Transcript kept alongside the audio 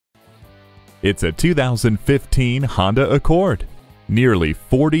It's a 2015 Honda Accord. Nearly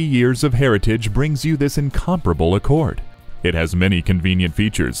 40 years of heritage brings you this incomparable Accord. It has many convenient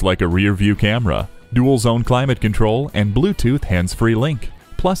features like a rear-view camera, dual-zone climate control, and Bluetooth hands-free link.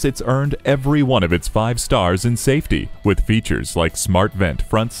 Plus, it's earned every one of its 5 stars in safety with features like smart vent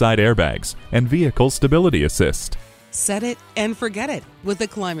front side airbags and vehicle stability assist. Set it and forget it with the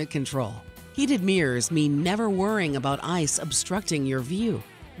climate control. Heated mirrors mean never worrying about ice obstructing your view.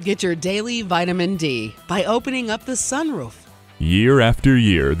 Get your daily vitamin D by opening up the sunroof. Year after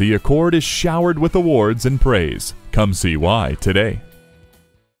year, the Accord is showered with awards and praise. Come see why today.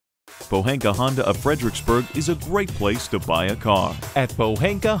 Pohanka Honda of Fredericksburg is a great place to buy a car. At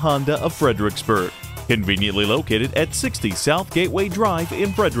Pohanka Honda of Fredericksburg, conveniently located at 60 South Gateway Drive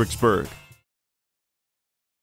in Fredericksburg.